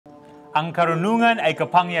Ang karunungan ay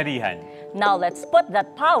kapangyarihan. Now let's put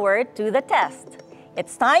that power to the test.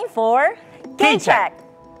 It's time for K-Check!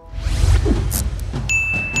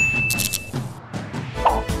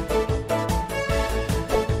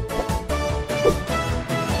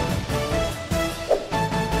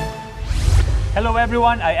 Hello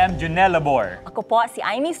everyone, I am Junel Labor. Ako po si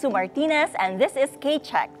Amy Sue Martinez and this is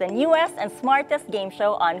K-Check, the newest and smartest game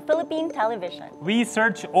show on Philippine television. We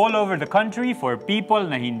search all over the country for people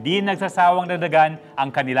na hindi nagsasawang dagdagan ang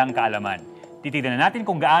kanilang kaalaman. Titignan natin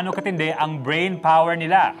kung gaano katindi ang brain power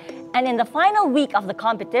nila. And in the final week of the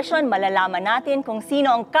competition, malalaman natin kung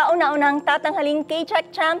sino ang kauna-unang tatanghaling K-Check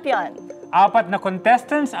champion. 4 na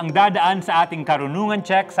contestants ang dadaan sa ating karunungan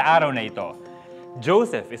check sa araw na ito.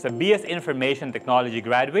 Joseph is a BS Information Technology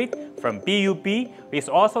graduate from PUP who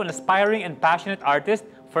is also an aspiring and passionate artist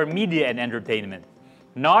for media and entertainment.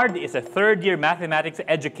 Nard is a third-year mathematics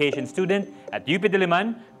education student at UP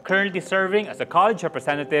Diliman, currently serving as a college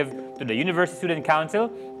representative to the University Student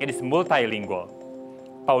Council and is multilingual.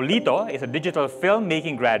 Paulito is a digital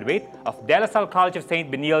filmmaking graduate of De La Salle College of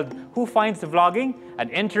St. Benilde who finds vlogging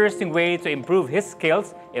an interesting way to improve his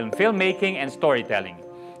skills in filmmaking and storytelling.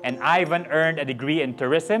 And Ivan earned a degree in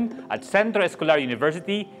tourism at Centro Escolar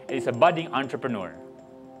University and is a budding entrepreneur.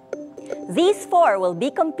 These 4 will be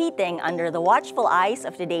competing under the watchful eyes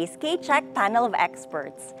of today's K-Check panel of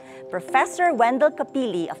experts. Professor Wendell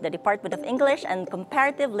Capili of the Department of English and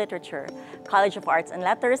Comparative Literature, College of Arts and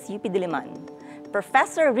Letters, UP Diliman.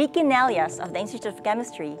 Professor Ricky Nelias of the Institute of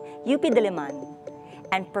Chemistry, UP Diliman.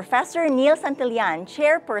 And Professor Neil Santillan,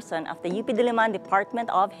 Chairperson of the UP Diliman Department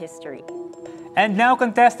of History. And now,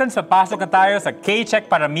 contestants, papasok na tayo sa K-Check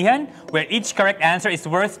Paramihan, where each correct answer is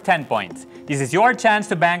worth 10 points. This is your chance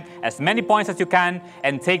to bank as many points as you can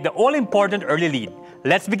and take the all-important early lead.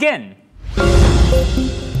 Let's begin!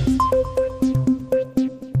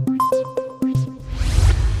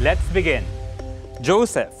 Let's begin.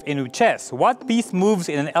 Joseph, in chess, what piece moves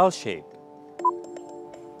in an L shape?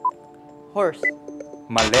 Horse.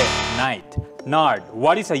 Mali, knight. Nard,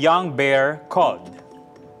 what is a young bear called?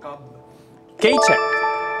 Cub. K-Check.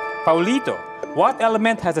 Paulito, what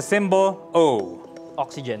element has a symbol O?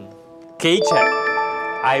 Oxygen. K-Check.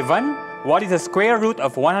 Ivan, what is the square root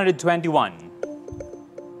of 121?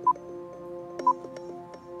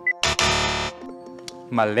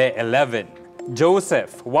 Mali, 11.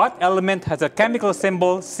 Joseph, what element has a chemical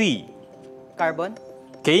symbol C? Carbon.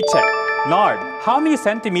 K-Check. Nard, how many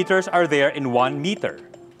centimeters are there in 1 meter?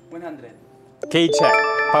 100. K-Check.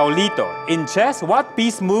 Paulito, in chess, what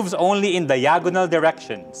piece moves only in diagonal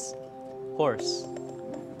directions? Horse.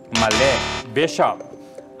 Mali. Bishop.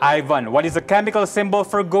 Ivan, what is the chemical symbol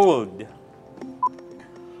for gold?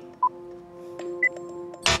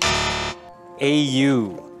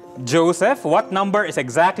 AU. Joseph, what number is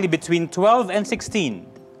exactly between 12 and 16?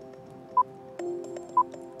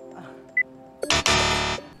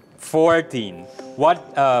 14.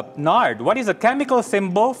 Nard, what is the chemical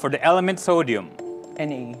symbol for the element sodium?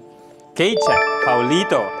 Na. K-Check.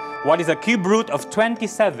 Paulito, what is the cube root of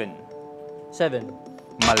 27? 7.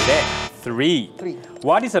 Mali. 3. 3.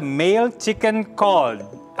 What is a male chicken called,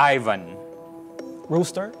 Ivan?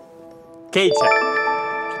 Rooster. K-Check.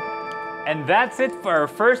 And that's it for our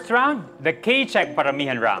first round, the K-Check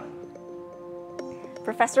Paramihan round.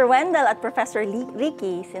 Professor Wendell at Professor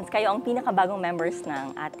Ricky, since kayo ang pinakabagong members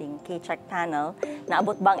ng ating K-Check panel,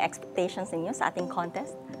 naabot ba ang expectations ninyo sa ating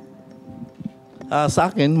contest?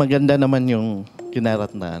 Sa akin, maganda naman yung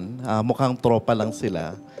kinaratnan. Mukhang tropa lang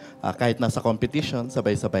sila. Kahit nasa competition,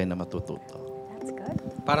 sabay-sabay na matututo. That's good.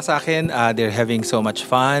 Para sa akin, they're having so much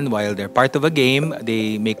fun. While they're part of a game,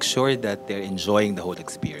 they make sure that they're enjoying the whole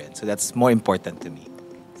experience. So that's more important to me.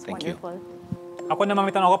 Thank you. Wonderful. Ako naman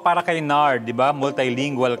may tanong ako para kay Nard, di ba?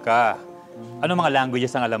 Multilingual ka. Ano mga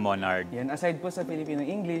languages ang alam mo, Nard? Yan, aside po sa Filipino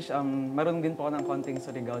English, marunong din po ako ng konting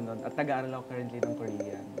Surigao nun at nag-aaral ako currently ng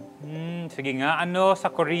Korean. Sige nga, ano sa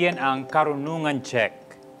Korean ang karunungan check?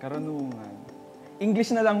 Karunungan.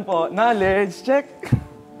 English na lang po. Knowledge check.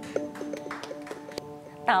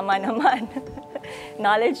 Tama naman.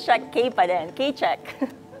 Knowledge check, K pa din. K-check.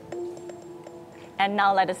 And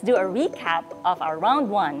now let us do a recap of our round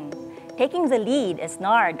 1. Taking the lead is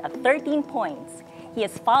Nard at 13 points. He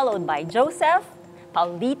is followed by Joseph,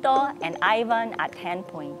 Paulito, and Ivan at 10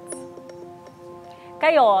 points.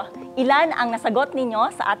 Kayo, ilan ang nasagot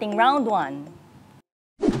ninyo sa ating round 1?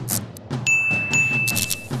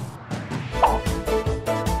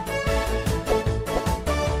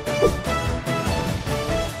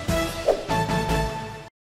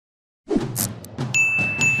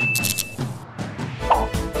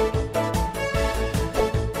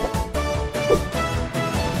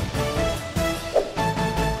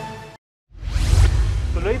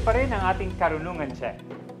 Tuloy pa rin ang ating karunungan check.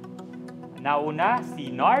 Nauna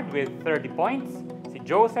si Nard with 30 points, si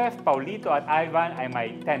Joseph, Paulito at Ivan ay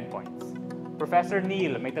may 10 points. Professor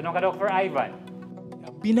Neil, may tanong ka daw for Ivan.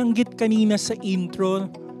 Binanggit kanina sa intro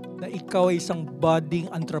na ikaw ay isang budding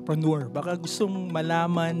entrepreneur. Baka gustong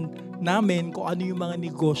malaman namin kung ano yung mga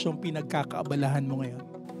negosyong pinagkakaabalahan mo ngayon.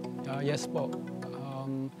 Yes po.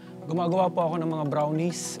 Gumagawa po ako ng mga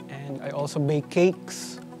brownies and I also bake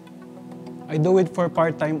cakes. I do it for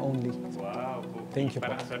part-time only. Wow. Thank you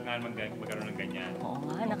po. Parang kasarap nga magkaroon ng ganyan. Oo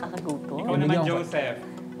nga, nakakagutom. Ikaw naman, Joseph.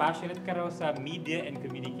 Passionate ka raw sa media and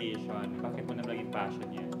communication. Bakit mo naman naging passion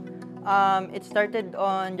yan? It started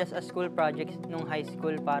on just a school project nung high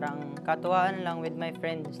school. Parang katuwaan lang with my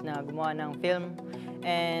friends na gumawa ng film.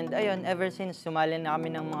 And ayun, ever since, sumali na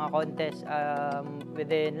kami ng mga contest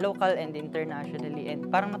within local and internationally.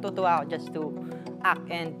 And parang natutuwa ako just to act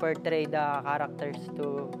and portray the characters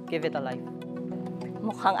to give it a life.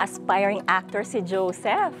 Mukhang aspiring actor si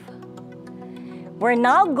Joseph. We're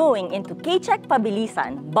now going into K-Check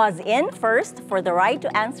Pabilisan. Buzz in first for the right to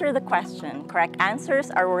answer the question. Correct answers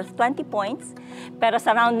are worth 20 points. Pero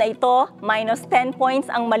sa round na ito, minus 10 points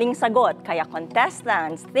ang maling sagot. Kaya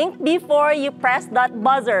contestants, think before you press that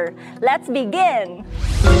buzzer. Let's begin!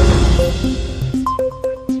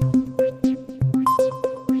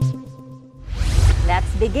 Let's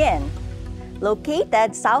begin.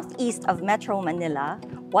 Located southeast of Metro Manila,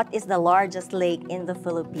 what is the largest lake in the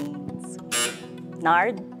Philippines?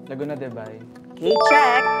 Nard? Laguna de Bay. Okay,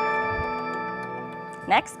 check.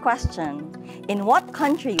 Next question. In what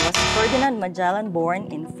country was Ferdinand Magellan born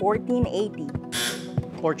in 1480?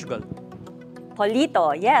 Portugal.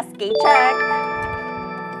 Polito, yes, okay, check.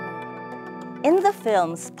 In the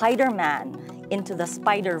film Spider-Man, Into the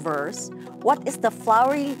Spider-Verse, what is the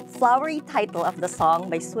flowery title of the song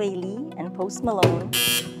by Sway Lee and Post Malone?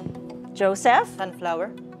 Joseph?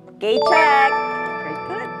 Sunflower. Okay, check. Very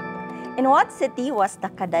good. In what city was the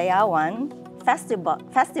Kadayawan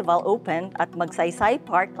Festival opened at Magsaysay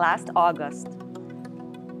Park last August?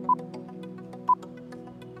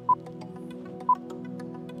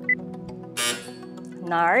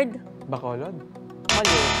 Nard? Bacolod.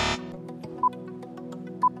 Mali.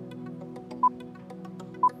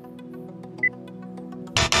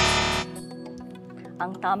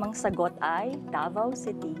 Ang tamang sagot ay Davao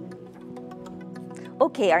City.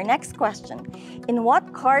 Okay, our next question. In what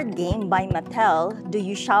card game by Mattel do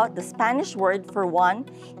you shout the Spanish word for one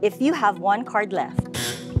if you have one card left?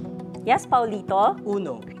 Yes, Paulito?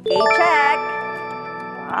 Uno. Okay, check.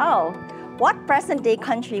 Wow. What present-day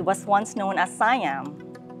country was once known as Siam?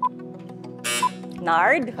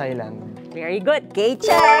 Nard? Thailand. Very good. Okay,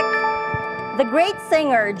 check. The great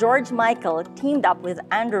singer George Michael teamed up with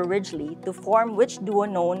Andrew Ridgeley to form which duo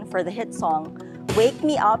known for the hit song Wake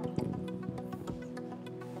Me Up?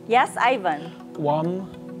 Yes, Ivan?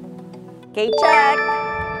 Wham! Okay, check.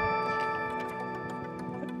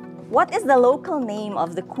 What is the local name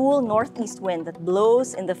of the cool northeast wind that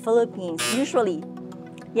blows in the Philippines usually?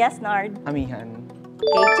 Yes, Nard? Amihan.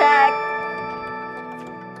 Okay, check.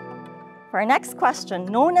 For our next question,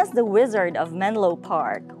 known as the Wizard of Menlo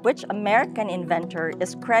Park, which American inventor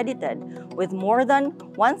is credited with more than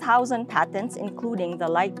 1,000 patents, including the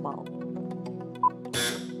light bulb?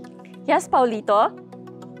 Yes, Paulito?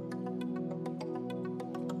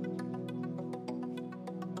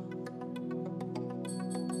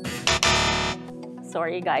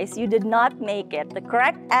 Sorry guys, you did not make it. The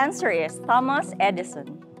correct answer is Thomas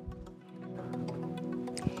Edison.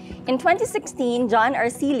 In 2016, John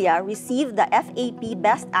Arcilla received the FAP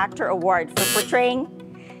Best Actor Award for portraying...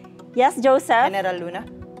 Yes, Joseph? General Luna.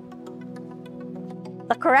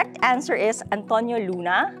 The correct answer is Antonio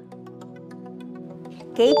Luna.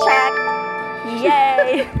 Okay, check.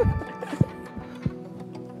 Yay!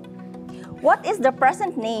 What is the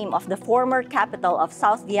present name of the former capital of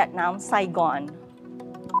South Vietnam, Saigon?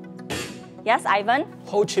 Yes, Ivan?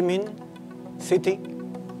 Ho Chi Minh City.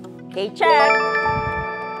 Okay, check.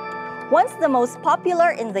 Once the most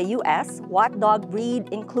popular in the US, what dog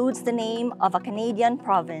breed includes the name of a Canadian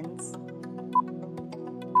province?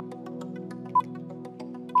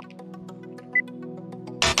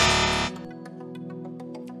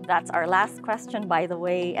 That's our last question, by the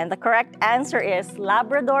way, and the correct answer is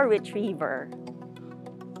Labrador Retriever.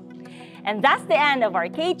 And that's the end of our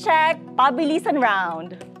K-Check Pabilisan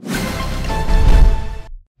round.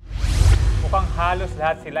 Mukhang halos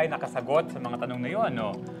lahat sila ay nakasagot sa mga tanong na yun,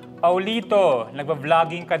 no? Paulito,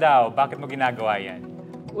 nagba-vlogging ka daw. Bakit mo ginagawa yan?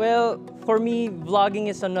 Well, for me, vlogging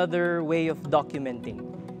is another way of documenting.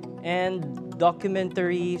 And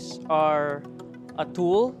documentaries are a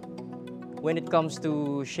tool when it comes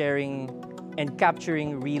to sharing and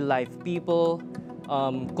capturing real-life people,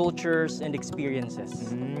 cultures, and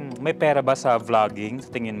experiences. May pera ba sa vlogging, sa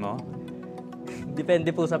tingin mo?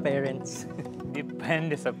 Depende po sa parents.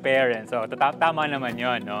 Depende sa parents. So, tama naman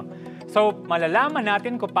yon, no? So, malalaman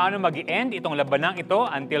natin kung paano mag-end itong labanang ito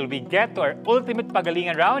until we get to our ultimate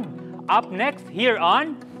pagalingan round. Up next, here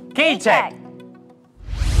on K-Check!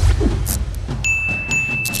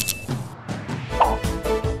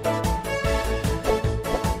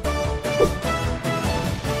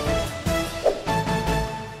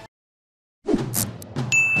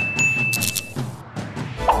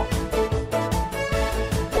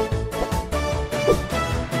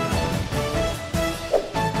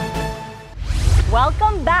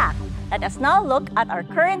 Welcome back. Let us now look at our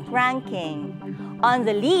current ranking. On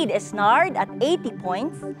the lead is Nard at 80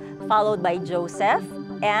 points, followed by Joseph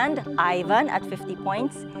and Ivan at 50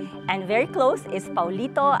 points, and very close is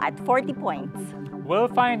Paulito at 40 points.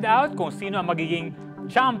 We'll find out kung sino ang magiging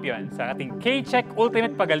champion sa ating K-Check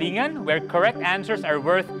Ultimate Pagalingan, where correct answers are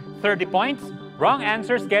worth 30 points, wrong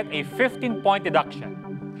answers get a 15-point deduction.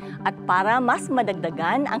 At para mas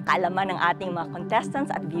madagdagan ang kaalaman ng ating mga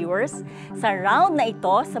contestants at viewers, sa round na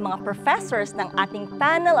ito sa mga professors ng ating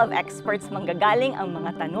panel of experts manggagaling ang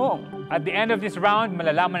mga tanong. At the end of this round,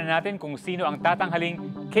 malalaman na natin kung sino ang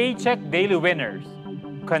tatanghaling K-Check Daily winners.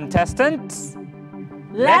 Contestants,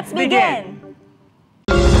 Let's begin!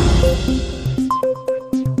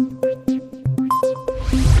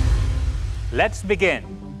 Let's begin.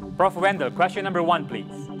 Prof. Wendell, question number 1,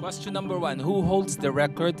 please. Question number 1. Who holds the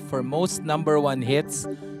record for most #1 hits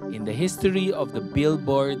in the history of the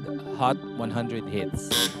Billboard Hot 100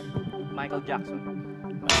 hits? Michael Jackson.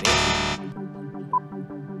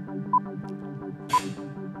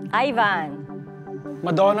 Ivan.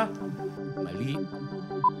 Madonna. Mali.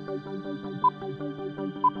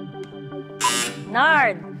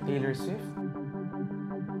 Nard. Taylor Swift.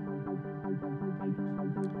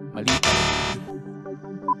 Mali.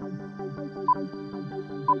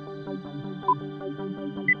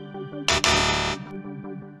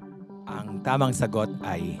 Ang tamang sagot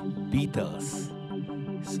ay Beatles.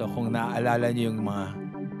 So kung naaalala niyo yung mga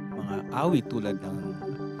awit tulad ng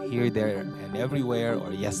Here, There, and Everywhere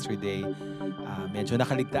or Yesterday, medyo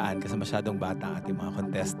nakaligtaan kasi masyadong bata ang ating mga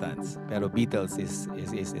contestants. Pero Beatles is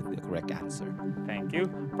the correct answer. Thank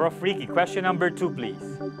you. Prof. Ricky, question number 2, please.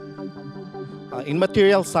 In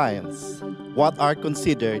material science, what are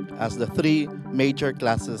considered as the 3 major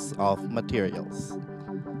classes of materials?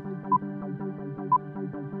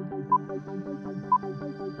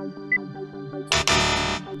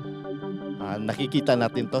 Nakikita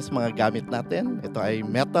natin to sa mga gamit natin. Ito ay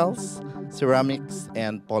metals, ceramics,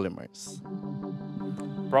 and polymers.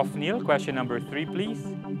 Prof. Neil, question number 3, please.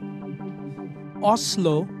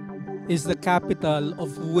 Oslo is the capital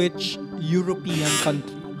of which European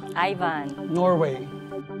country? Ivan. Norway.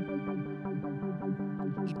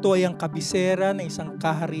 Ito ay ang kabisera ng isang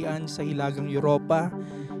kaharian sa Hilagang Europa.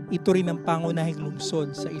 Ito rin ang pangunahing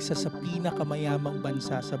lungsod sa isa sa pinakamayamang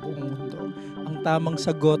bansa sa buong mundo. Ang tamang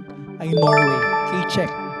sagot ay Norway. K-check.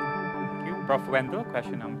 Thank you. Prof. Wendell,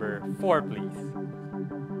 question number 4, please.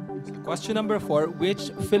 Question number 4.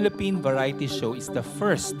 Which Philippine variety show is the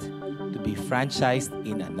first to be franchised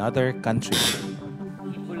in another country?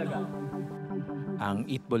 Itbulaga. Ang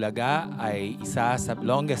Itbulaga ay isa sa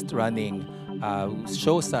longest running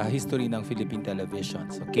show sa history ng Philippine television.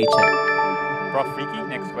 So, K-check. Prof. Ricky,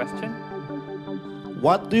 next question.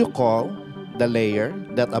 What do you call the layer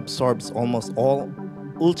that absorbs almost all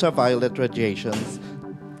ultraviolet radiations?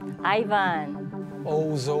 Ivan.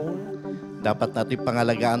 Ozone. Dapat natin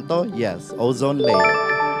pangalagaan to? Yes, ozone layer.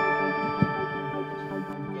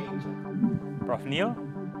 Prof. Neil?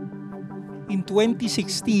 In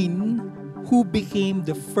 2016, who became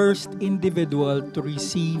the first individual to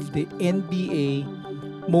receive the NBA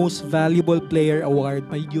Most Valuable Player Award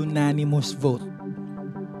by unanimous vote?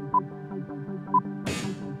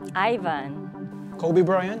 Ivan. Kobe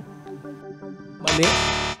Bryant. Mali.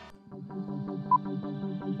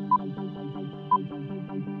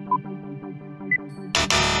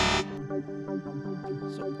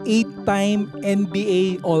 So, 8-time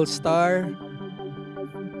NBA All-Star,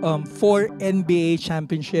 4 NBA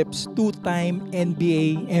championships, 2-time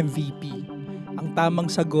NBA MVP. Ang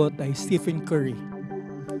tamang sagot ay Stephen Curry.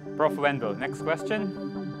 Prof. Wendell, next question.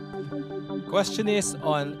 Question is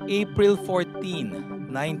on April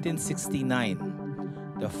 14, 1969.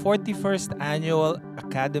 The 41st Annual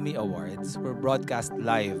Academy Awards were broadcast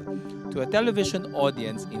live to a television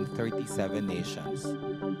audience in 37 nations.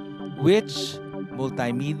 Which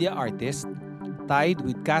multimedia artist tied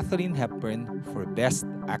with Katharine Hepburn for Best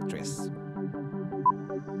Actress?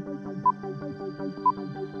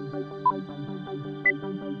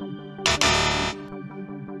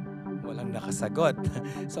 nakasagot.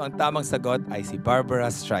 So ang tamang sagot ay si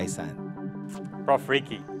Barbara Streisand. Prof.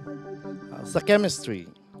 Ricky. Sa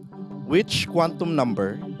chemistry, which quantum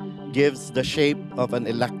number gives the shape of an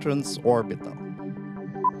electron's orbital?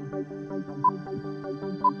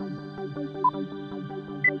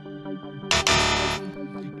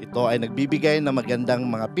 Ito ay nagbibigay ng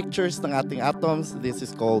magandang mga pictures ng ating atoms. This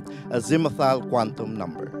is called azimuthal quantum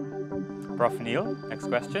number. Prof. Neil,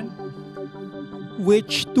 next question.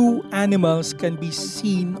 Which two animals can be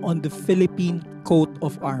seen on the Philippine coat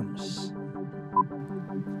of arms?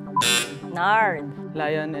 Nard.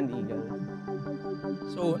 Lion and eagle.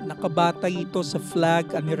 So, nakabatay ito sa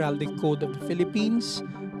flag and heraldic code of the Philippines,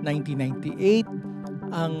 1998.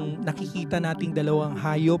 Ang nakikita nating dalawang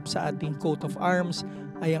hayop sa ating coat of arms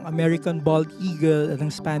ay ang American bald eagle at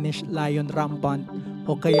ang Spanish lion rampant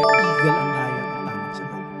o kaya eagle ang lion ang tamang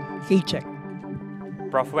sagot. K-check.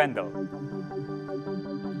 Prof. Wendell.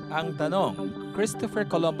 Ang tanong, Christopher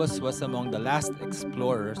Columbus was among the last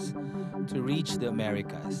explorers to reach the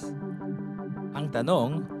Americas. Ang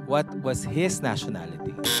tanong, what was his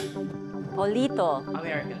nationality? Polito.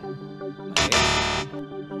 American.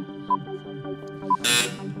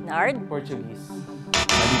 Nard. Portuguese.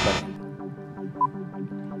 Mali pa rin.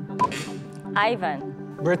 Ivan.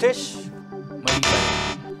 British. Mali pa rin.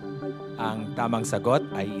 Ang tamang sagot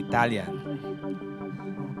ay Italian.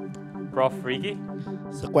 Prof. Ricky.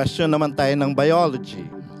 Sa question naman tayo ng biology.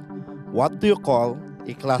 What do you call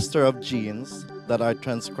a cluster of genes that are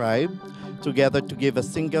transcribed together to give a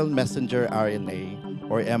single messenger RNA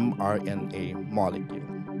or mRNA molecule?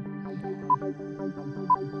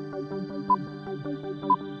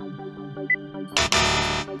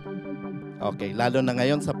 Okay, lalo na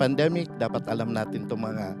ngayon sa pandemic, dapat alam natin itong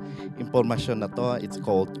mga impormasyon na to. It's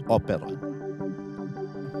called operon.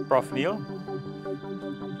 Prof. Neil.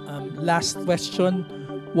 Last question.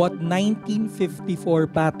 What 1954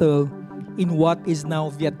 battle in what is now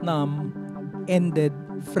Vietnam ended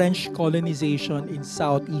French colonization in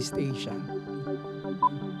Southeast Asia?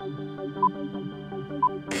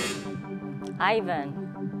 Ivan.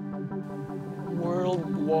 World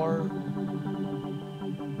War.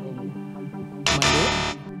 Mali.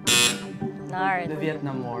 Nard. The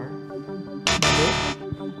Vietnam War. Mali.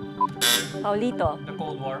 Paulito. The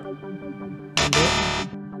Cold War. Mali.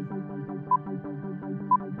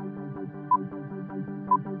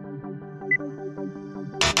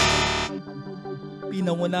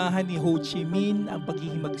 Pinangunahan ni Ho Chi Minh ang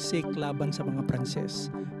paghihimagsik laban sa mga Pranses.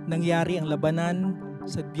 Nangyari ang labanan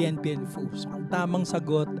sa Dien Bien Phu. So, ang tamang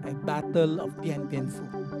sagot ay Battle of Dien Bien Phu.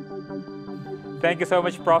 Thank you so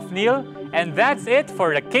much, Prof. Neil. And that's it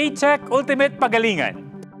for the K-Check Ultimate Pagalingan.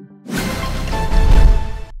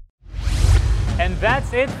 And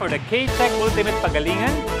that's it for the K-Check Ultimate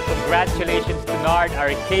Pagalingan. Congratulations to Nard,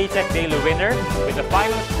 our K-Check Daily winner, with a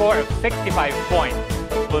final score of 65 points.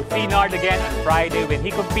 We'll see Nard again on Friday when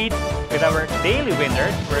he competes with our daily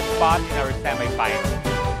winners for a spot in our semifinals.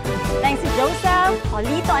 Thanks to Joseph,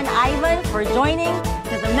 Paulito, and Ivan for joining,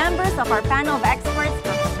 to the members of our panel of experts,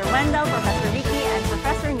 Professor Wendell, Professor Ricky, and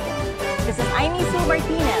Professor Neil. This is Amy Sue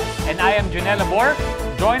Martinez. And I am Junella Bor.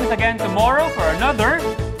 Join us again tomorrow for another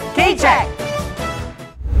K-Check!